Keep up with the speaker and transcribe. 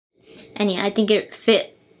And yeah, I think it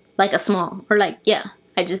fit like a small, or like, yeah,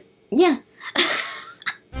 yeah.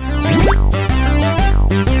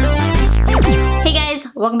 Hey guys,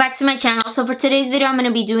 welcome back to my channel. So for today's video, I'm going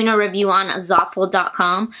to be doing a review on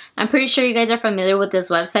Zaful.com. I'm pretty sure you guys are familiar with this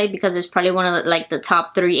website because it's probably one of the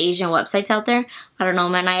top 3 Asian websites out there. I don't know,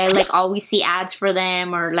 man. I like always see ads for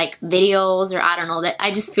them or like videos, or I don't know. That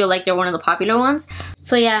I just feel like they're one of the popular ones.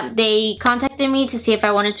 So yeah, they contacted me to see if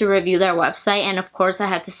I wanted to review their website, and of course I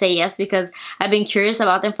had to say yes because I've been curious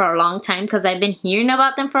about them for a long time because I've been hearing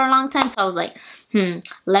about them for a long time. So I was like,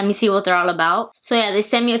 let me see what they're all about. So yeah, they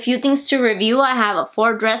sent me a few things to review. I have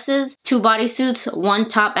 4 dresses, 2 bodysuits, 1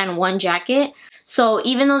 top, and 1 jacket. So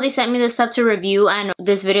even though they sent me this stuff to review and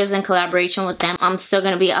this video is in collaboration with them, I'm still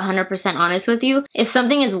going to be 100% honest with you. If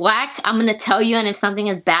something is whack, I'm going to tell you, and if something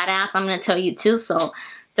is badass, I'm going to tell you too. So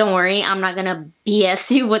don't worry, I'm not gonna BS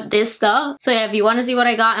you with this stuff. So yeah, if you want to see what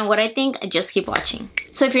I got and what I think, just keep watching.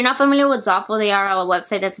 So if you're not familiar with Zaful, they are a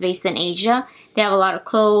website that's based in Asia. They have a lot of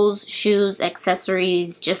clothes, shoes,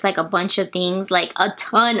 accessories, just like a bunch of things, like a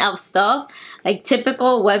ton of stuff. Like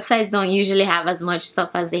typical websites don't usually have as much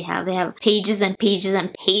stuff as they have. They have pages and pages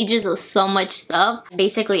and pages of so much stuff.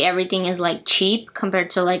 Basically everything is like cheap compared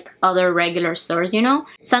to like other regular stores, you know?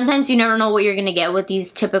 Sometimes you never know what you're gonna get with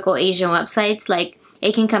these typical Asian websites. Like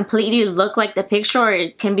it can completely look like the picture, or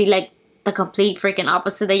it can be like the complete freaking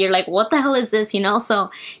opposite that you're like, what the hell is this, you know? So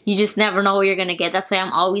you just never know what you're gonna get. That's why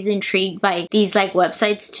I'm always intrigued by these like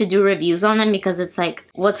websites to do reviews on them, because it's like,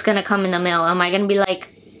 what's gonna come in the mail? Am I gonna be like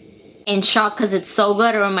in shock because it's so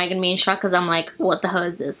good, or am I gonna be in shock because I'm like, what the hell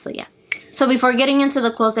is this? So yeah. So before getting into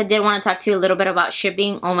the clothes, I did want to talk to you a little bit about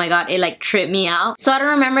shipping. Oh my god, it like tripped me out. So I don't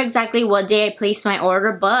remember exactly what day I placed my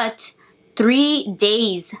order, but 3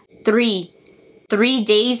 days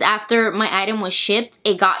after my item was shipped,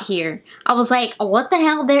 it got here. I was like, what the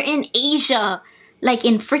hell? They're in Asia. Like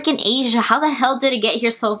in freaking Asia. How the hell did it get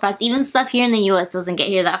here so fast? Even stuff here in the US doesn't get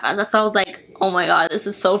here that fast. That's why I was like, oh my god, this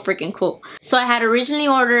is so freaking cool. So I had originally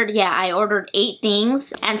ordered, yeah, I ordered 8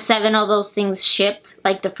 things, and 7 of those things shipped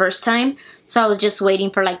like the first time. So I was just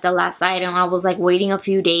waiting for like the last item. I was like waiting a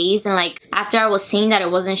few days, and like after I was seeing that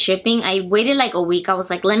it wasn't shipping, I waited like a week. I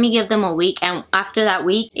was like, let me give them a week, and after that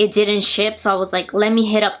week it didn't ship. So I was like, let me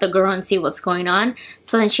hit up the girl and see what's going on.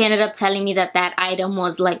 So then she ended up telling me that that item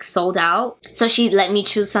was like sold out. So she let me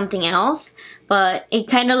choose something else, but it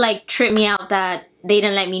kind of like tripped me out that they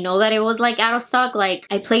didn't let me know that it was like out of stock. Like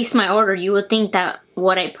I placed my order, you would think that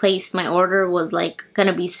what I placed my order was like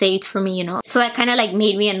gonna be saved for me, you know? So that kind of like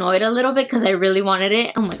made me annoyed a little bit because I really wanted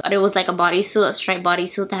it. Oh my god, it was like a bodysuit, a striped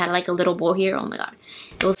bodysuit that had like a little bow here. Oh my god,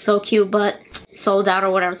 it was so cute, but sold out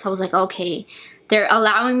or whatever. So I was like, okay, they're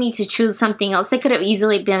allowing me to choose something else. They could have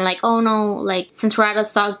easily been like, oh no, like since we're out of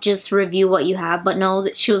stock, just review what you have. But no,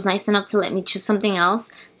 she was nice enough to let me choose something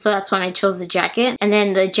else. So that's when I chose the jacket. And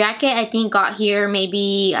then the jacket I think got here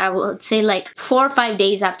maybe, I would say like 4 or 5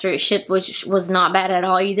 days after it shipped, which was not bad at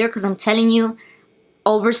all either. Because I'm telling you,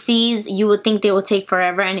 overseas, you would think they would take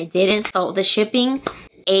forever, and it didn't. So the shipping,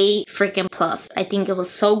 A freaking plus. I think it was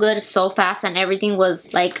so good, so fast, and everything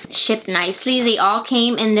was like shipped nicely. They all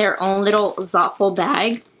came in their own little Zaful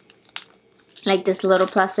bag, like this little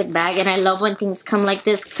plastic bag. And I love when things come like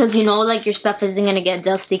this, because you know like your stuff isn't gonna get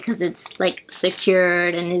dusty because it's like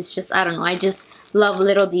secured, and it's just, I don't know, I just love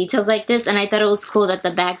little details like this. And I thought it was cool that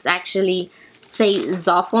the bags actually say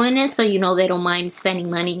Zaful in it, so you know they don't mind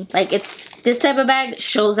spending money. Like it's, this type of bag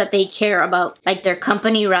shows that they care about like their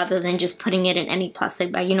company rather than just putting it in any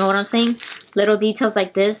plastic bag, you know what I'm saying? Little details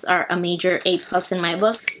like this are a major A+ in my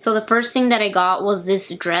book. So the first thing that I got was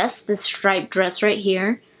this dress, this striped dress right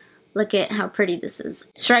here. Look at how pretty this is.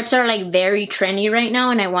 Stripes are like very trendy right now,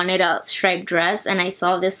 and I wanted a striped dress, and I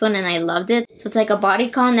saw this one and I loved it. So it's like a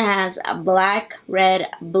bodycon that has a black, red,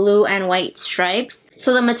 blue, and white stripes.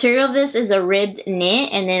 So the material of this is a ribbed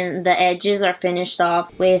knit, and then the edges are finished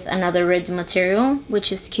off with another ribbed material,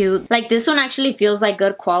 which is cute. Like this one actually feels like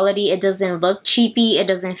good quality. It doesn't look cheapy, it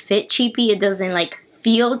doesn't fit cheapy, it doesn't like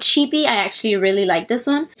feel cheapy. I actually really like this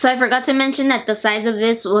one. So I forgot to mention that the size of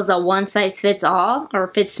this was a one size fits all, or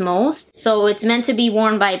fits most. So it's meant to be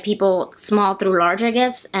worn by people small through large, I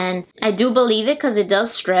guess. And I do believe it because it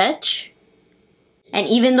does stretch. And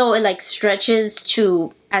even though it like stretches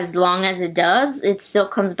to as long as it does, it still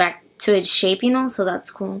comes back to its shape, you know, so that's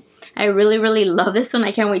cool. I really love this one.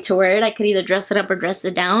 I can't wait to wear it. I could either dress it up or dress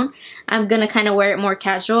it down. I'm gonna kind of wear it more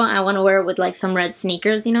casual. I want to wear it with like some red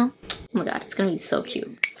sneakers, you know. Oh my god, it's gonna be so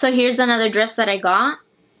cute. So here's another dress that I got.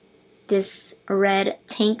 This red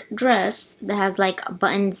tank dress that has like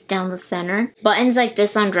buttons down the center. Buttons like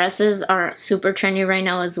this on dresses are super trendy right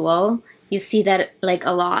now as well. you see that like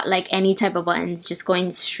a lot, like any type of buttons just going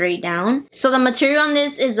straight down. So the material on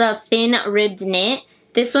this is a thin ribbed knit.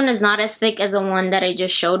 This one is not as thick as the one that I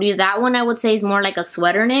just showed you. That one I would say is more like a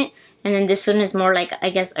sweater knit, and then this one is more like, I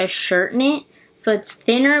guess, a shirt knit. So it's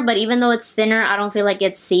thinner, but even though it's thinner, I don't feel like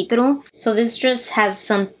it's see-through. So this dress has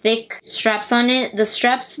some thick straps on it. The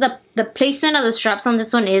straps, the placement of the straps on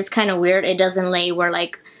this one is kind of weird. It doesn't lay where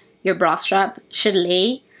like your bra strap should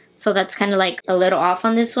lay. So that's kind of like a little off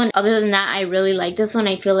on this one. Other than that, I really like this one.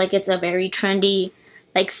 I feel like it's a very trendy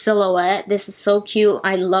like silhouette. This is so cute.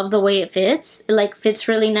 I love the way it fits. It like fits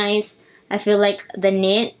really nice. I feel like the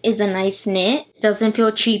knit is a nice knit. Doesn't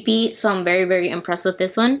feel cheapy, so I'm very, very impressed with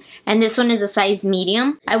this one. And this one is a size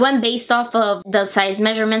medium. I went based off of the size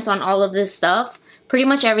measurements on all of this stuff. Pretty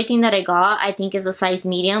much everything that I got, I think, is a size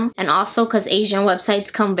medium. And also because Asian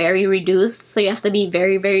websites come very reduced, so you have to be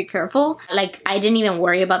very, very careful. Like, I didn't even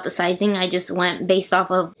worry about the sizing. I just went based off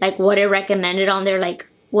of like what it recommended on there, like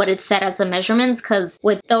what it said as the measurements, because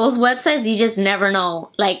with those websites you just never know.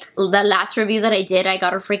 Like the last review that I did, I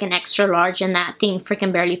got a freaking extra large and that thing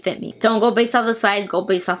freaking barely fit me. Don't go based off the size, go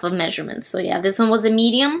based off of measurements. So yeah, this one was a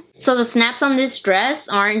medium. So the snaps on this dress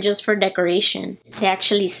aren't just for decoration. They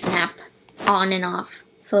actually snap on and off.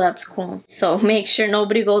 So that's cool. So make sure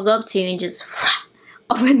nobody goes up to you and just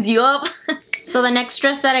opens you up. So the next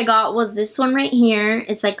dress that I got was this one right here.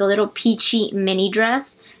 It's like a little peachy mini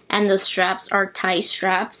dress. And the straps are tie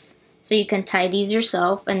straps, so you can tie these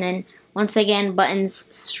yourself, and then once again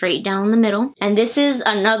buttons straight down the middle. And this is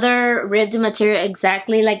another ribbed material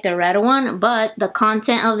exactly like the red one, but the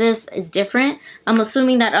content of this is different. I'm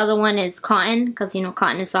assuming that other one is cotton, because you know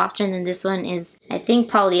cotton is softer, and then this one is, I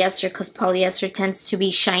think, polyester, because polyester tends to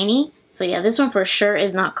be shiny. So yeah, this one for sure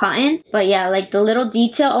is not cotton. But yeah, like the little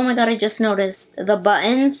detail, oh my god, I just noticed the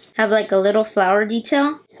buttons have like a little flower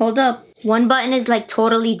detail. Hold up. One button is like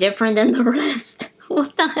totally different than the rest.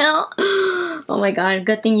 What the hell? Oh my god,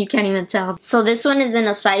 good thing you can't even tell. So this one is in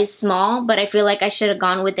a size small, but I feel like I should have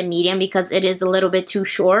gone with a medium because it is a little bit too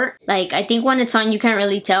short. Like, I think when it's on you can't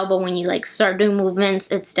really tell, but when you like start doing movements,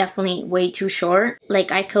 it's definitely way too short.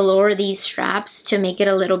 Like, I could lower these straps to make it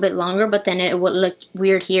a little bit longer, but then it would look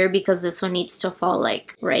weird here because this one needs to fall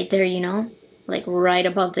like right there, you know? Like right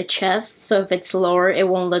above the chest, so if it's lower it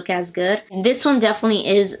won't look as good. This one definitely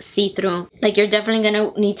is see-through. Like, you're definitely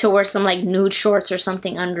gonna need to wear some like nude shorts or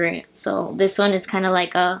something under it. So this one is kind of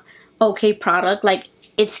like a okay product. Like,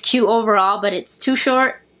 it's cute overall, but it's too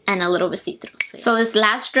short and a little bit see-through. So this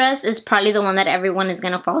last dress is probably the one that everyone is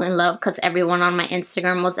gonna fall in love, because everyone on my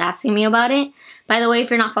Instagram was asking me about it. By the way, if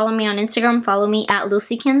you're not following me on Instagram, follow me at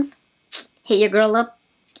Lucykiins. Hit your girl up.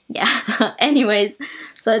 Yeah. Anyways,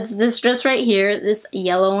 so it's this dress right here, this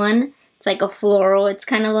yellow one. It's like a floral. It's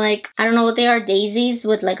kind of like, I don't know what they are, daisies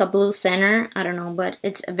with like a blue center. I don't know, but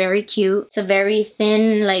it's very cute. It's a very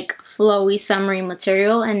thin, like flowy, summery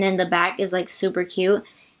material, and then the back is like super cute.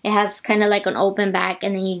 It has kind of like an open back,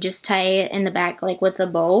 and then you just tie it in the back like with a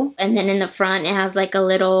bow. And then in the front, it has like a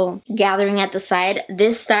little gathering at the side.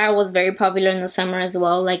 This style was very popular in the summer as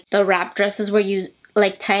well. Like the wrap dresses where you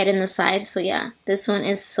like tie it in the side. So yeah, this one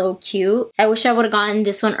is so cute. I wish I would have gotten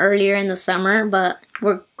this one earlier in the summer, but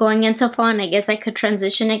we're going into fall and I guess I could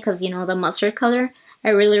transition it because, you know, the mustard color. I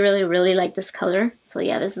really, really, really like this color. So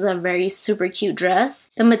yeah, this is a very super cute dress.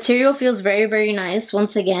 The material feels very, very nice.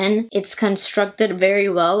 Once again, it's constructed very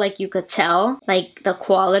well. Like, you could tell, like, the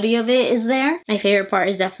quality of it is there. My favorite part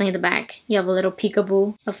is definitely the back. You have a little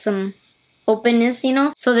peekaboo of some openness, you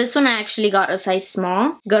know. So this one I actually got a size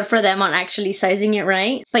small. Good for them on actually sizing it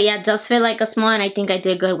right. But yeah, it does feel like a small, and I think I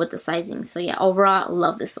did good with the sizing. So yeah, overall,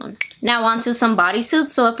 love this one. Now on to some bodysuits.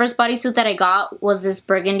 So the first bodysuit that I got was this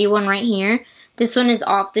burgundy one right here. This one is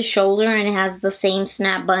off the shoulder and it has the same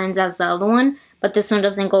snap buttons as the other one, but this one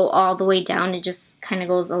doesn't go all the way down. It just kind of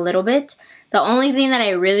goes a little bit. The only thing that I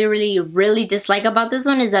really, really, really dislike about this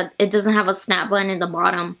one is that it doesn't have a snap button in the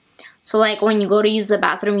bottom. So like when you go to use the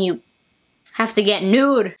bathroom, you have to get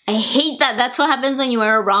nude. I hate that. That's what happens when you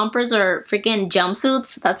wear rompers or freaking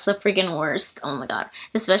jumpsuits. That's the freaking worst. Oh my god.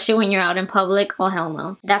 Especially when you're out in public. Oh hell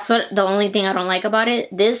no. That's what the only thing I don't like about it.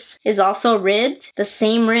 This is also ribbed. The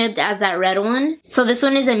same ribbed as that red one. So this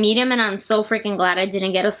one is a medium, and I'm so freaking glad I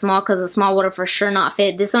didn't get a small, because a small would have for sure not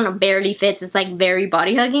fit. This one barely fits. It's like very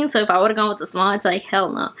body hugging. So if I would have gone with the small, it's like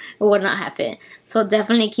hell no. It would not have fit. So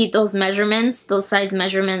definitely keep those measurements, those size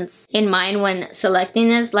measurements in mind when selecting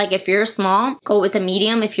this. Like if you're small, go with a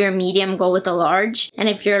medium. If you're a medium, go with a large. And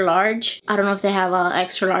if you're large, I don't know if they have a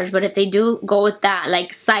extra large, but if they do, go with that.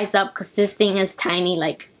 Like size up, because this thing is tiny.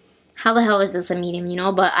 Like how the hell is this a medium, you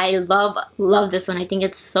know? But I love this one. I think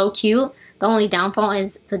it's so cute. The only downfall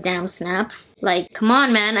is the damn snaps. Like, come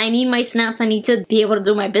on, man. I need my snaps. I need to be able to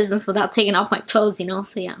do my business without taking off my clothes, you know?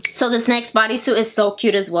 So yeah. So this next bodysuit is so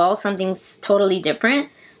cute as well. Something's totally different.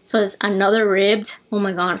 So it's another ribbed, oh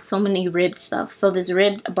my god, so many ribbed stuff. So this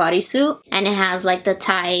ribbed bodysuit, and it has like the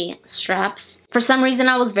tie straps. For some reason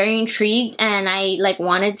I was very intrigued and I like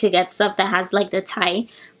wanted to get stuff that has like the tie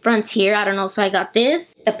fronts here. I don't know, so I got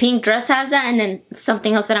this. The pink dress has that, and then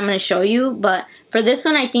something else that I'm going to show you. But for this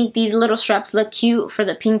one, I think these little straps look cute. For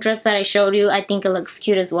the pink dress that I showed you, I think it looks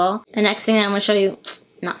cute as well. The next thing that I'm going to show you,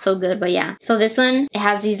 not so good, but yeah. So this one, it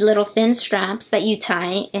has these little thin straps that you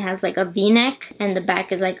tie. It has like a V-neck, and the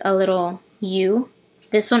back is like a little U.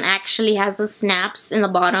 This one actually has the snaps in the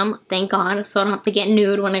bottom, thank God, so I don't have to get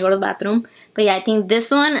nude when I go to the bathroom. But yeah, I think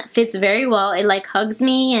this one fits very well. It like hugs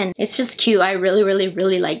me and it's just cute. I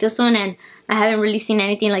really like this one, and I haven't really seen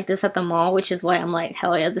anything like this at the mall, which is why I'm like,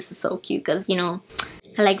 hell yeah, this is so cute, because you know,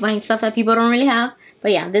 I like buying stuff that people don't really have.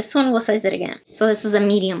 But yeah, this one, what size is it again? So this is a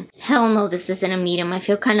medium. Hell no, this isn't a medium. I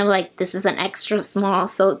feel kind of like this is an extra small.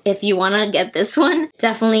 So if you want to get this one,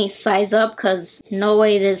 definitely size up, because no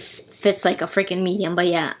way this fits like a freaking medium. But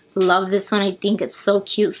yeah, love this one. I think it's so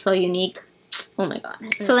cute, so unique. Oh my god.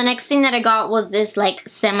 So the next thing that I got was this like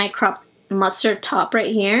semi-cropped mustard top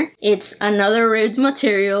right here. It's another ribbed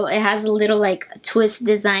material. It has a little like twist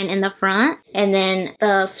design in the front, and then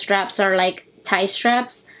the straps are like tie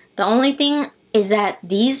straps. The only thing is that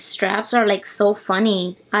these straps are like so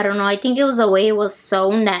funny. I don't know, I think it was the way it was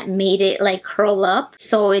sewn that made it like curl up,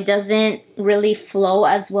 so it doesn't really flow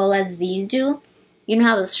as well as these do. You know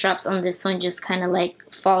how the straps on this one just kind of like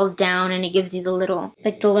falls down and it gives you the little,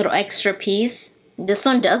 like the little extra piece. This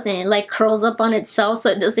one doesn't. It like curls up on itself, so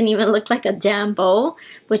it doesn't even look like a damn bow,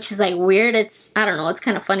 which is like weird. It's, I don't know, it's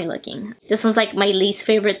kind of funny looking. This one's like my least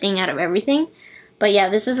favorite thing out of everything. But yeah,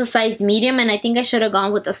 this is a size medium, and I think I should have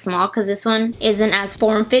gone with a small because this one isn't as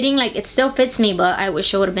form-fitting. Like, it still fits me, but I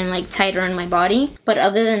wish it would have been like tighter in my body. But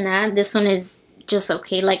other than that, this one is just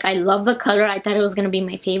okay. Like, I love the color. I thought it was going to be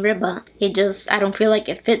my favorite, but it just, I don't feel like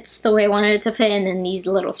it fits the way I wanted it to fit, and then these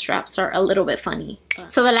little straps are a little bit funny.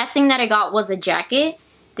 So the last thing that I got was a jacket.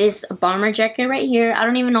 This bomber jacket right here. I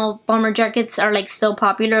don't even know if bomber jackets are like still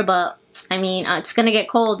popular, but I mean, it's gonna get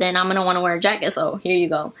cold and I'm gonna want to wear a jacket, so here you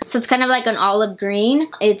go. So it's kind of like an olive green.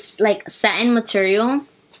 It's like satin material.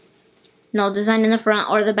 No design in the front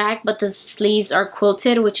or the back, but the sleeves are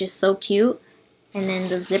quilted, which is so cute. And then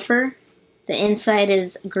the zipper, the inside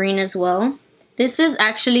is green as well. This is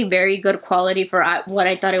actually very good quality for what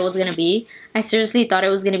I thought it was gonna be. I seriously thought it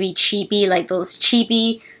was gonna be cheapy, like those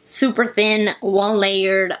cheapy, super thin,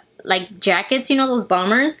 one-layered like jackets, you know, those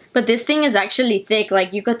bombers. But this thing is actually thick.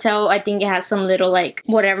 Like, you could tell, I think it has some little like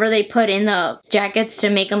whatever they put in the jackets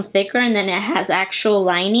to make them thicker, and then it has actual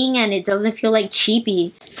lining, and it doesn't feel like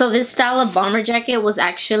cheapy. So this style of bomber jacket was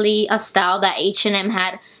actually a style that H&M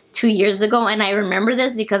had 2 years ago, and I remember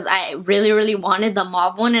this because I really wanted the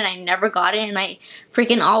mauve one and I never got it, and I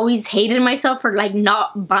freaking always hated myself for like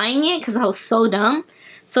not buying it because I was so dumb.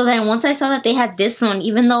 So then once I saw that they had this one,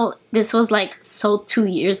 even though this was like so 2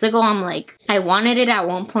 years ago, I'm like, I wanted it at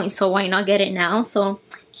one point, so why not get it now? So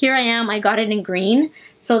here I am, I got it in green.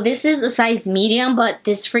 So this is a size medium, but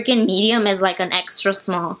this freaking medium is like an extra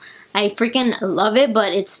small. I freaking love it,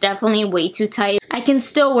 but it's definitely way too tight. I can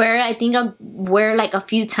still wear it. I think I'll wear like a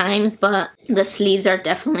few times, but the sleeves are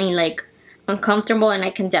definitely like uncomfortable, and I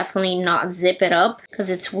can definitely not zip it up because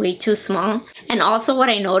it's way too small. And also what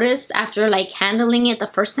I noticed after like handling it the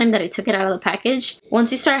first time that I took it out of the package,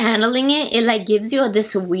 once you start handling it, it like gives you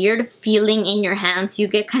this weird feeling in your hands. You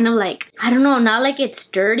get kind of like, I don't know, not like it's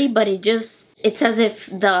dirty, but it's as if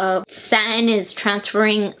the satin is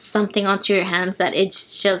transferring something onto your hands, that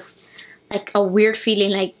it's just like a weird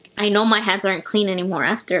feeling. Like, I know my hands aren't clean anymore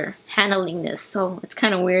after handling this, so it's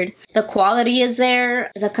kind of weird. The quality is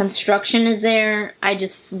there, the construction is there. I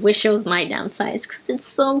just wish it was my damn size because it's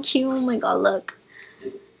so cute. Oh my god, look.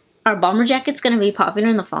 Are bomber jackets gonna be popular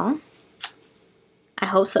in the fall? I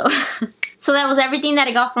hope so. So that was everything that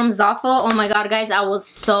I got from Zaful. Oh my god, guys, I was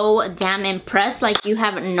so damn impressed. Like, you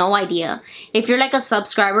have no idea. If you're like a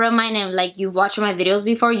subscriber of mine and like you've watched my videos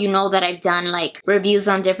before, you know that I've done like reviews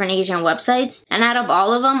on different Asian websites. And out of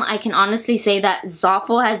all of them, I can honestly say that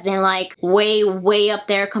Zaful has been like way up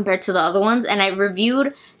there compared to the other ones. And I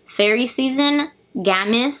reviewed Fairy Season,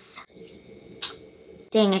 Gamis.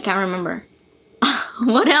 Dang, I can't remember.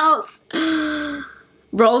 What else?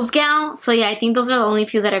 Rose Gal. So yeah, I think those are the only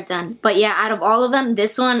few that I've done. But yeah, out of all of them,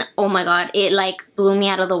 this one, oh my god, it like blew me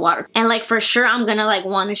out of the water. And like for sure, I'm gonna like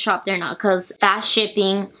want to shop there now because fast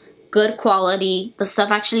shipping, good quality. The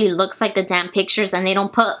stuff actually looks like the damn pictures and they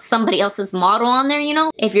don't put somebody else's model on there, you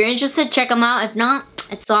know? If you're interested, check them out. If not,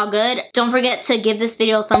 it's all good. Don't forget to give this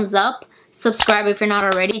video a thumbs up. Subscribe if you're not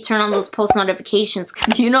already. Turn on those post notifications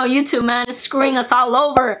because you know YouTube, man, is screwing us all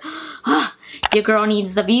over. Your girl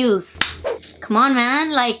needs the views. Come on,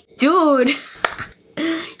 man. Like, dude.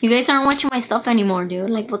 You guys aren't watching my stuff anymore, dude.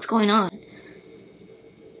 Like, what's going on?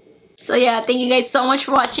 So yeah, thank you guys so much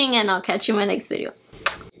for watching and I'll catch you in my next video.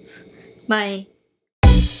 Bye.